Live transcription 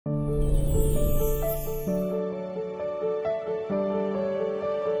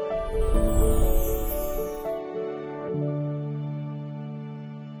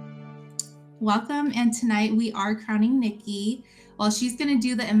Welcome. And tonight we are crowning Nikki. Well, she's going to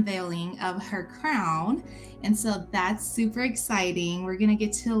do the unveiling of her crown. And so that's super exciting. We're going to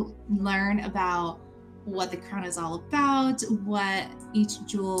get to learn about what the crown is all about, what each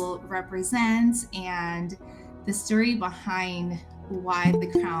jewel represents, and the story behind why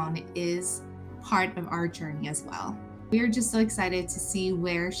the crown is part of our journey as well. We are just so excited to see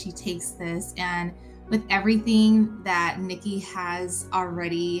where she takes this, and with everything that Nikki has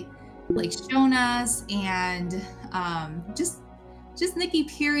already shown us, and just Nikki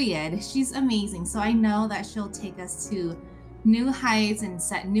period, she's amazing. So I know that she'll take us to new heights and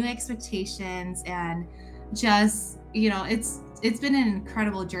set new expectations, and just it's been an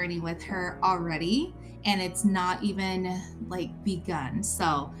incredible journey with her already, and it's not even begun.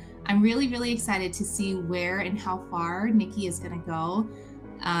 So I'm really excited to see where and how far Nikki is going to go,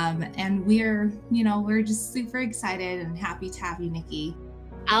 and we're just super excited and happy to have you, Nikki.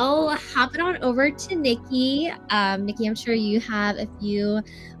 I'll hop it on over to Nikki. Nikki, I'm sure you have a few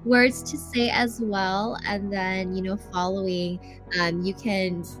words to say as well. And then, following, you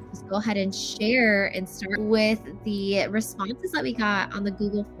can just go ahead and share and start with the responses that we got on the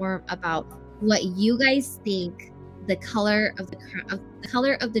Google form about what you guys think the color of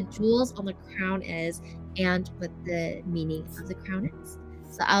the jewels on the crown is, and what the meaning of the crown is.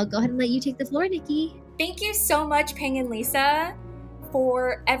 So I'll go ahead and let you take the floor, Nikki. Thank you so much, Peng and Lisa,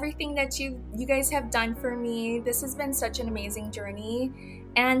 for everything that you guys have done for me. This has been such an amazing journey.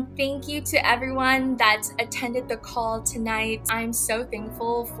 And thank you to everyone that attended the call tonight. I'm so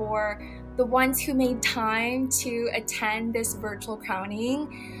thankful for the ones who made time to attend this virtual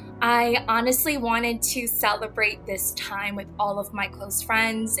crowning. I honestly wanted to celebrate this time with all of my close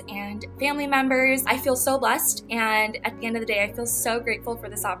friends and family members. I feel so blessed, and at the end of the day, I feel so grateful for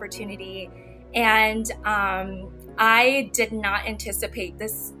this opportunity. And I did not anticipate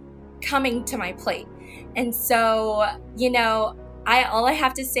this coming to my plate. And so, all I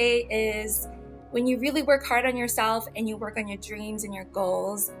have to say is, when you really work hard on yourself and you work on your dreams and your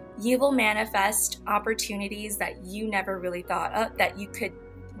goals, you will manifest opportunities that you never really thought of that you could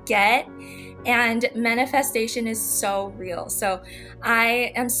get. And manifestation is so real. So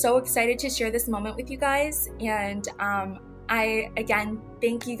I am so excited to share this moment with you guys. And I, again,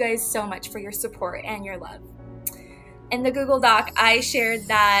 thank you guys so much for your support and your love. In the Google Doc, I shared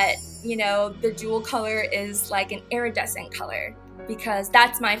that, the jewel color is like an iridescent color, because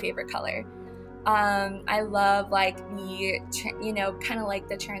that's my favorite color. I love kind of like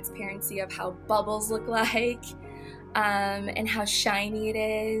the transparency of how bubbles look like, and how shiny it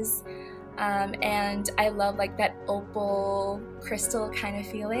is. And I love that opal crystal kind of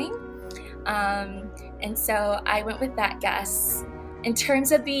feeling. And so I went with that guess. In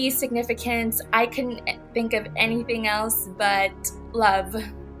terms of the significance, I couldn't think of anything else but love.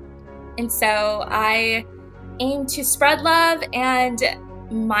 And so I aim to spread love, and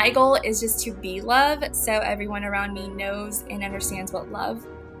my goal is just to be love, so everyone around me knows and understands what love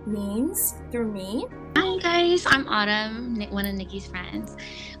means through me. Hi guys, I'm Autumn, one of Nikki's friends.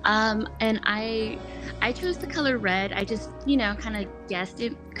 And I chose the color red. I just, kind of guessed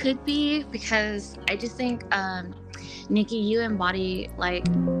it could be, because I just think, Nikki, you embody for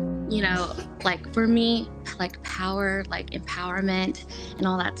me, power, empowerment and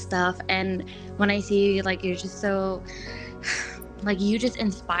all that stuff. And when I see you, you're just so, you just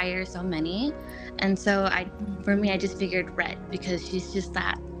inspire so many. And so for me, I just figured red, because she's just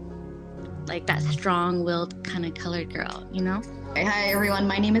that strong-willed kind of colored girl, Hi everyone,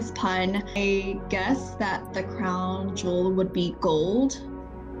 my name is Pun. I guess that the crown jewel would be gold,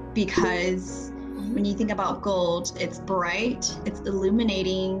 because when you think about gold, it's bright, it's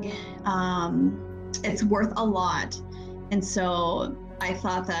illuminating, it's worth a lot. And so I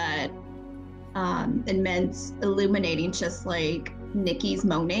thought that it meant illuminating, just like Nikki's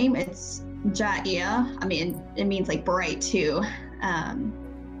Hmong name. It's Ja'ia. I mean, it means bright too.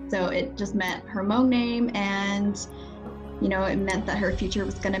 So it just meant her Hmong name, and it meant that her future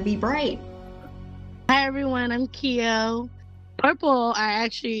was going to be bright. Hi everyone, I'm Keo. Purple, I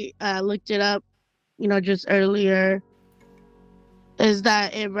actually looked it up, just earlier, is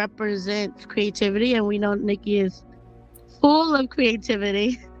that it represents creativity, and we know Nikki is full of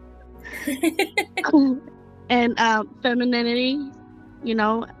creativity. And femininity,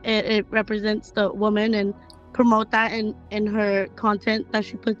 it represents the woman, and promote that in her content that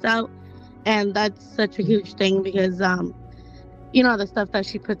she puts out. And that's such a huge thing, because the stuff that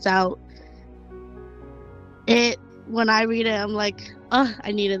she puts out, when I read it, I'm like, oh,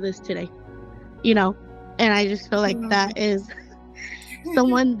 I needed this today, and I just feel like that is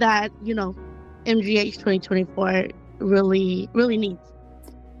someone that MGH 2024 really needs.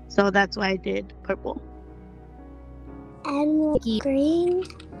 So that's why I did purple. Emerald green.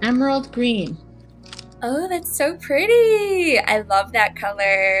 Emerald green. Oh, that's so pretty. I love that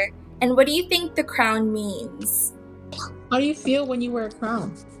color. And what do you think the crown means? How do you feel when you wear a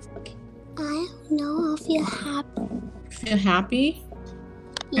crown? I don't know. I feel happy. Feel happy?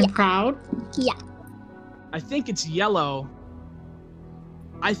 Yeah. And proud? Yeah. I think it's yellow.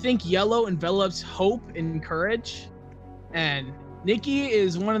 I think yellow envelops hope and courage. And Nikki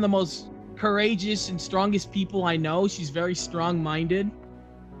is one of the most courageous and strongest people I know. She's very strong-minded.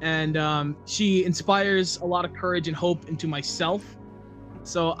 And she inspires a lot of courage and hope into myself.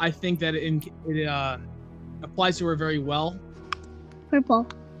 So I think that it applies to her very well. Purple.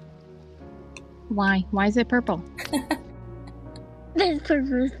 Why? Why is it purple? This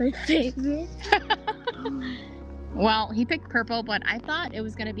purple is my favorite. Well, he picked purple, but I thought it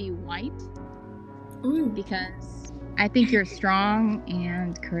was going to be white because I think you're strong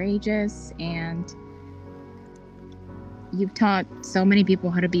and courageous, and you've taught so many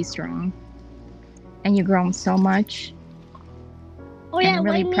people how to be strong, and you've grown so much. Oh yeah, I'm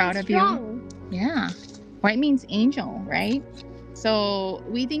really white proud means of you. strong. Yeah. White means angel, right? So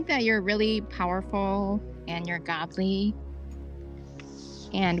we think that you're really powerful and you're godly,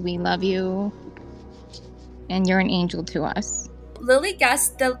 and we love you, and you're an angel to us. Lily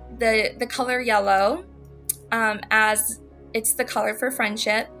guessed the color yellow as it's the color for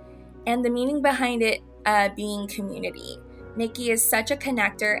friendship, and the meaning behind it being community. Nikki is such a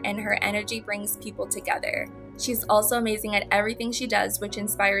connector, and her energy brings people together. She's also amazing at everything she does, which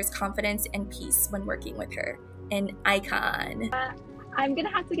inspires confidence and peace when working with her. An icon. I'm gonna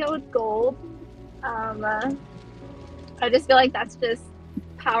have to go with gold. I just feel like that's just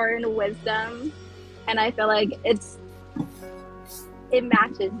power and wisdom, and I feel like it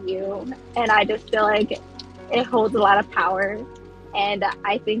matches you, and I just feel like it holds a lot of power, and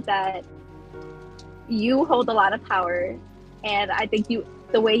I think that you hold a lot of power, and I think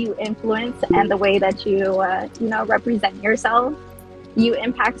the way you influence and the way that you represent yourself, you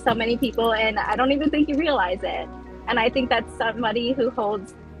impact so many people, and I don't even think you realize it. And I think that somebody who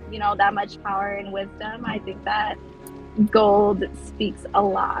holds that much power and wisdom, I think that gold speaks a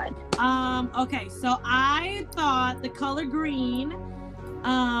lot. Okay, so I thought the color green,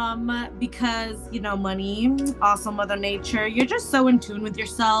 because money, also Mother Nature, you're just so in tune with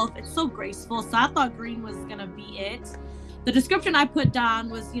yourself. It's so graceful. So I thought green was gonna be it. The description I put down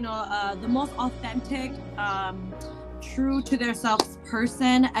was, the most authentic, true to themselves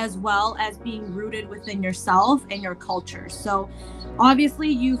person, as well as being rooted within yourself and your culture. So obviously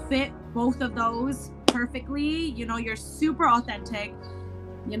you fit both of those perfectly. You're super authentic.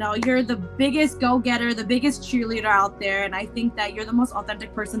 You're the biggest go-getter, the biggest cheerleader out there, and I think that you're the most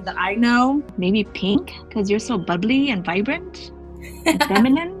authentic person that I know. Maybe pink, because you're so bubbly and vibrant and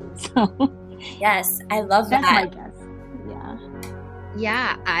feminine. So yes, I love that's that. my guess.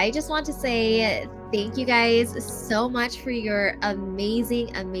 Yeah, I just want to say thank you guys so much for your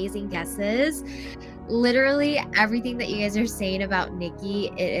amazing, amazing guesses. Literally everything that you guys are saying about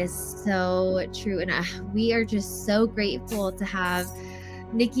Nikki, it is so true, and we are just so grateful to have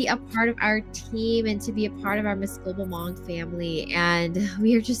Nikki a part of our team and to be a part of our Miss Global Hmong family. And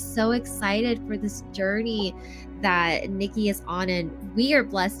we are just so excited for this journey that Nikki is on, and we are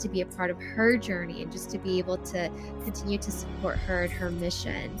blessed to be a part of her journey and just to be able to continue to support her and her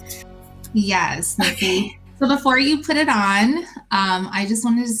mission. Yes, Nikki. So before you put it on, I just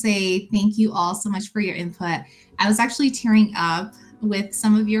wanted to say thank you all so much for your input. I was actually tearing up with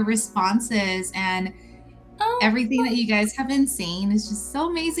some of your responses, and everything that you guys have been saying is just so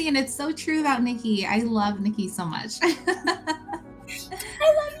amazing, and it's so true about Nikki. I love Nikki so much. I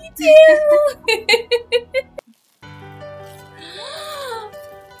love you too.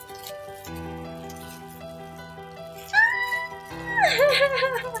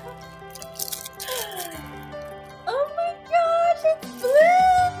 Oh my gosh, it's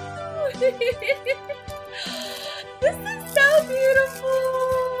blue! This is so beautiful!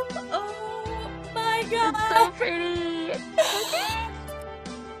 Oh my god! It's so pretty!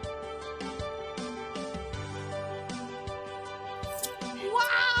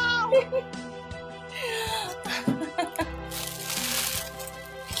 Wow!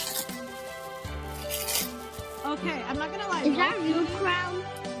 Okay, I'm not gonna lie. Is that real crown?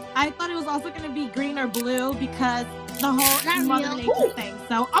 I thought it was also gonna be green or blue because the whole Not Mother real. Nature thing.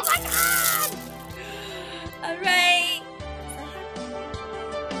 So, oh my god! All right.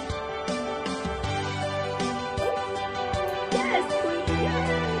 Yes, queen.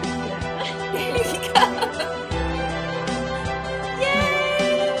 There you go. Yay!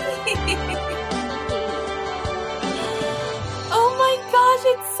 Oh my gosh,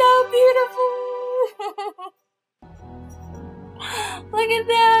 it's so Look at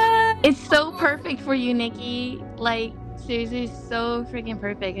that. It's so perfect for you, Nikki. Like, seriously, so freaking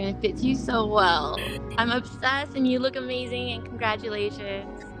perfect, and it fits you so well. I'm obsessed, and you look amazing, and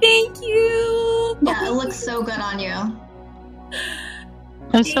congratulations. Thank you. Yeah, it looks so good on you.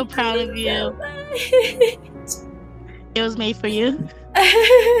 I'm so proud of you. It was made for you.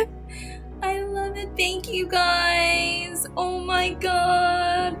 I love it. Thank you guys. Oh my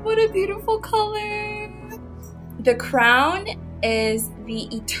god. What a beautiful color. The crown is the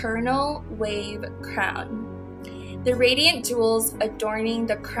eternal wave crown. The radiant jewels adorning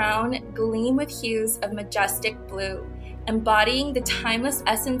the crown gleam with hues of majestic blue, embodying the timeless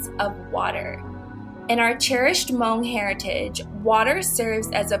essence of water. In our cherished Hmong heritage, water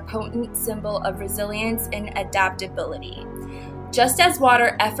serves as a potent symbol of resilience and adaptability. Just as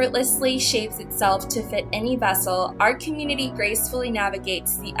water effortlessly shapes itself to fit any vessel, our community gracefully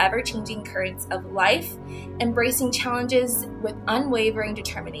navigates the ever-changing currents of life, embracing challenges with unwavering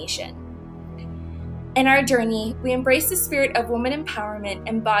determination. In our journey, we embrace the spirit of woman empowerment,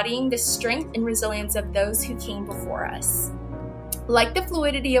 embodying the strength and resilience of those who came before us. Like the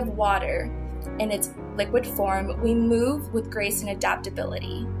fluidity of water in its liquid form, we move with grace and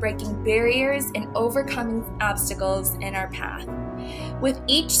adaptability, breaking barriers and overcoming obstacles in our path. With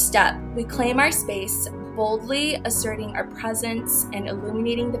each step, we claim our space, boldly asserting our presence and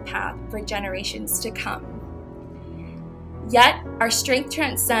illuminating the path for generations to come. Yet, our strength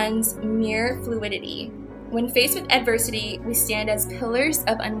transcends mere fluidity. When faced with adversity, we stand as pillars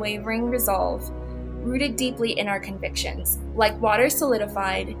of unwavering resolve, rooted deeply in our convictions. Like water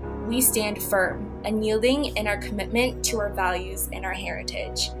solidified, we stand firm, unyielding in our commitment to our values and our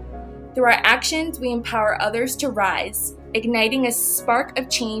heritage. Through our actions, we empower others to rise, igniting a spark of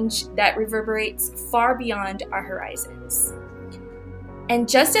change that reverberates far beyond our horizons. And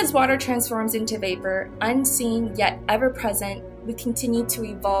just as water transforms into vapor, unseen yet ever present, we continue to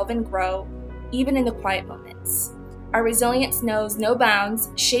evolve and grow, even in the quiet moments. Our resilience knows no bounds,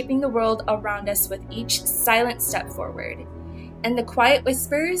 shaping the world around us with each silent step forward. In the quiet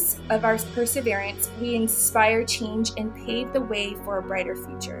whispers of our perseverance, we inspire change and pave the way for a brighter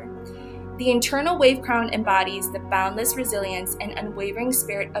future. The internal wave crown embodies the boundless resilience and unwavering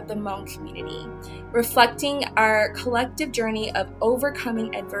spirit of the Hmong community, reflecting our collective journey of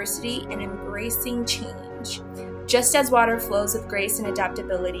overcoming adversity and embracing change. Just as water flows with grace and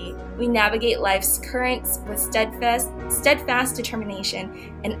adaptability, we navigate life's currents with steadfast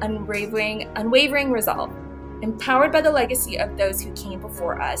determination and unwavering resolve. Empowered by the legacy of those who came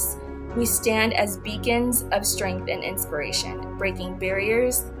before us, we stand as beacons of strength and inspiration, breaking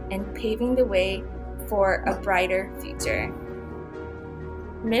barriers and paving the way for a brighter future.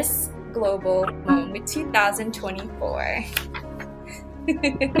 Miss Global Hmong 2024.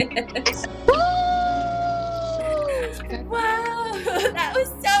 Wow, that was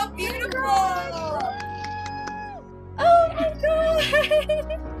so beautiful. Oh my god.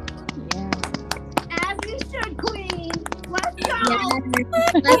 As you should, Queen. Let's go. Yes.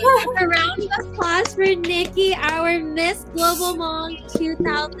 Let's give a round of applause for Nikki, our Miss Global Hmong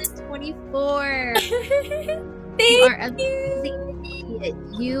 2024. You are amazing, Nikki.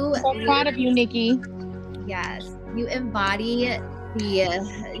 You So proud of you, Nikki. Yes, you embody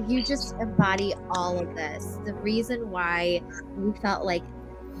you just embody all of this. The reason why we felt like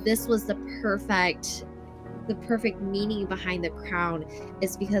this was the perfect meaning behind the crown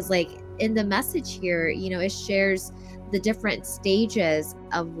is because, like, in the message here, you know, it shares the different stages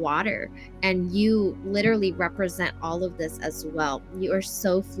of water, and you literally represent all of this as well. You are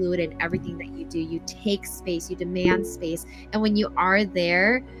so fluid in everything that you do. You take space, you demand space, and when you are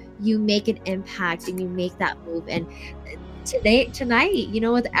there, you make an impact and you make that move. And tonight, you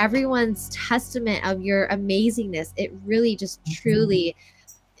know, with everyone's testament of your amazingness, it really just truly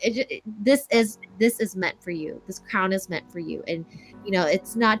this is meant for you. This crown is meant for you. And you know,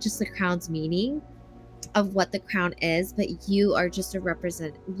 it's not just the crown's meaning of what the crown is, but you are just a gosh,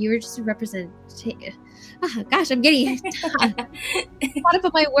 I'm getting caught up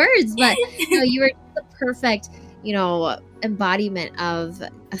in my words, but you know, you are the perfect, you know, embodiment of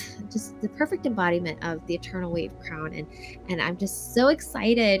just the perfect embodiment of the eternal wave crown. And I'm just so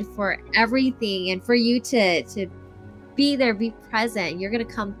excited for everything and for you to be there, be present. You're gonna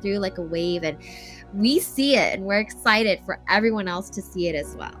come through like a wave, and we see it, and we're excited for everyone else to see it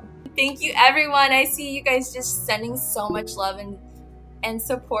as well. Thank you, everyone. I see you guys just sending so much love and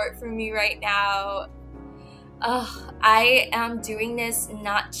support for me right now. I am doing this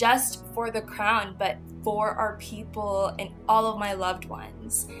not just for the crown, but for our people and all of my loved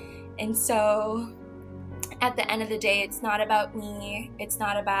ones. And so at the end of the day, it's not about me. It's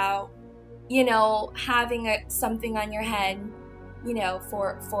not about, you know, having something on your head. you know,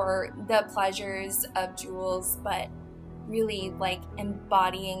 for the pleasures of jewels, but really like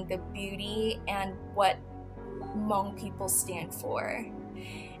embodying the beauty and what Hmong people stand for.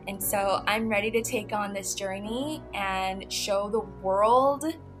 And so I'm ready to take on this journey and show the world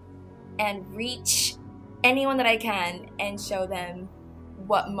and reach anyone that I can and show them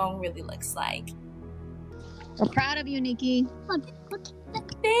what Hmong really looks like. We're proud of you, Nikki.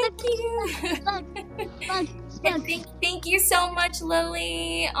 Thank you. Thank you so much,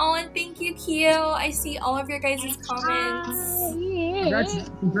 Lily. Oh, and thank you, Kyo. I see all of your guys' comments.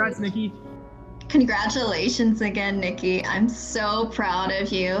 Congrats, Nikki. Congratulations again, Nikki. I'm so proud of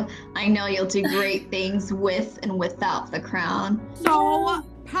you. I know you'll do great things with and without the crown. So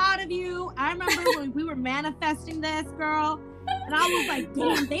proud of you. I remember when we were manifesting this, girl, and I was like,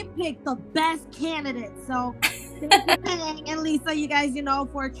 damn, they picked the best candidate. So thank you, Pang and Lisa, you guys, you know,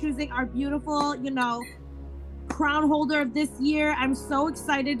 for choosing our beautiful, you know, crown holder of this year. I'm so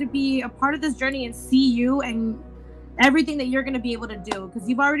excited to be a part of this journey and see you and everything that you're going to be able to do, because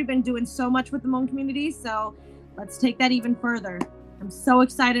you've already been doing so much with the Hmong community. So let's take that even further. I'm so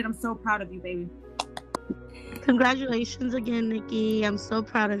excited. I'm so proud of you, baby. Congratulations again, Nikki. I'm so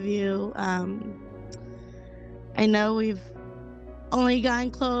proud of you. I know we've only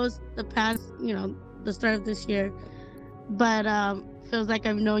gotten close the past, you know, the start of this year, but feels like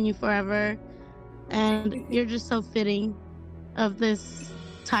I've known you forever, and you're just so fitting of this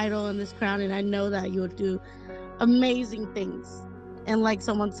title and this crown, and I know that you'll do amazing things. And like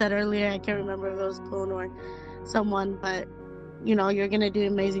someone said earlier, I can't remember if it was Poon or someone, but you know, you're gonna do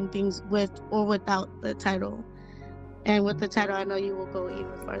amazing things with or without the title. And with the title, I know you will go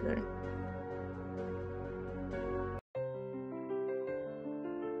even further.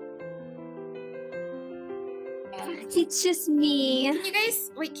 It's just me. Can you guys,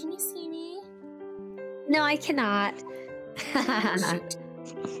 wait, can you see me? No, I cannot.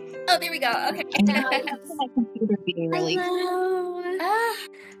 Oh, there we go. Okay. Hello.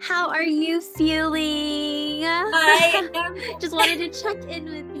 How are you feeling? I am. Just wanted to check in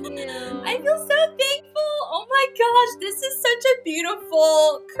with you. I feel so thankful. Oh my gosh, this is such a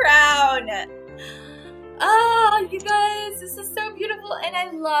beautiful crown. Oh, you guys, this is so beautiful, and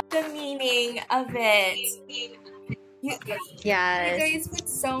I love the meaning of it. You guys put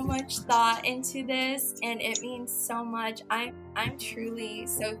so much thought into this, and it means so much. I'm truly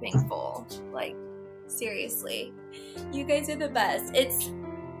so thankful. Like, seriously, you guys are the best. It's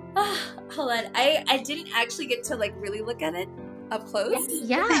hold on, I didn't actually get to like really look at it up close.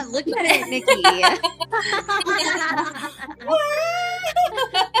 Yeah, look at it, Nikki.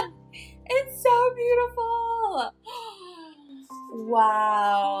 It's so beautiful.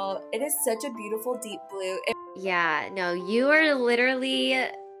 Wow, it is such a beautiful deep blue. Yeah, no, you are literally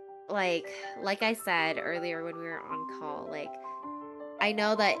like I said earlier when we were on call, like I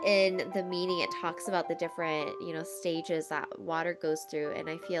know that in the meaning it talks about the different, you know, stages that water goes through, and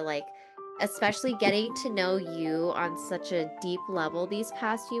I feel like especially getting to know you on such a deep level these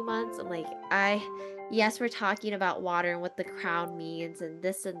past few months, I'm like, yes, we're talking about water and what the crown means and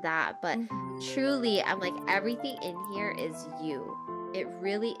this and that, but truly, I'm like, everything in here is you. It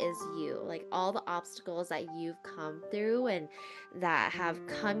really is you. Like all the obstacles that you've come through and that have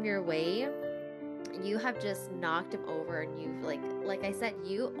come your way, you have just knocked them over, and you've like I said,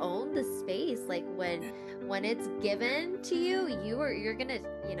 you own the space. Like when it's given to you, you're gonna,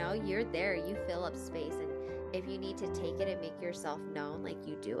 you know, you're there, you fill up space, and if you need to take it and make yourself known, like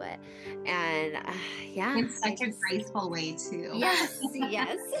you do it. And yeah, in such a graceful way too. Yes,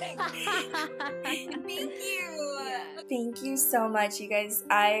 yes. Thank you so much, you guys.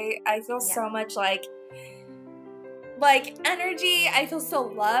 I feel so much like energy. I feel so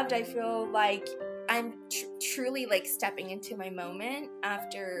loved. I feel like I'm truly like stepping into my moment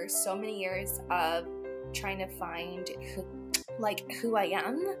after so many years of trying to find who I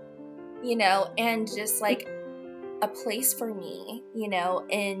am, you know, and just like a place for me, you know,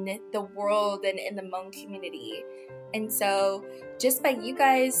 in the world and in the Hmong community. And so just by you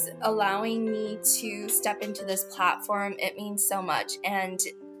guys allowing me to step into this platform, it means so much. And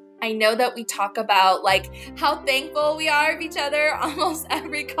I know that we talk about like how thankful we are of each other almost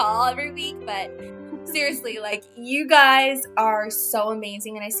every call, every week, but seriously, like you guys are so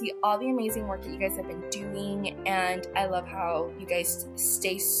amazing, and I see all the amazing work that you guys have been doing, and I love how you guys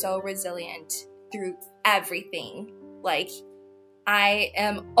stay so resilient through everything. Like I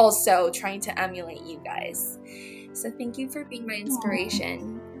am also trying to emulate you guys. So thank you for being my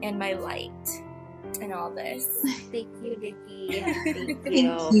inspiration and my light and all this. Thank you, Nikki. Thank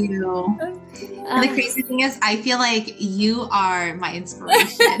you. The crazy thing is, I feel like you are my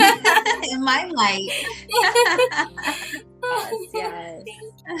inspiration and my light. Yes.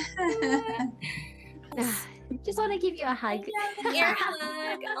 Just want to give you a hug. Air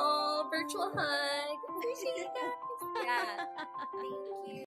hug. Oh, virtual hug. Appreciate you guys. Yeah. Thank you.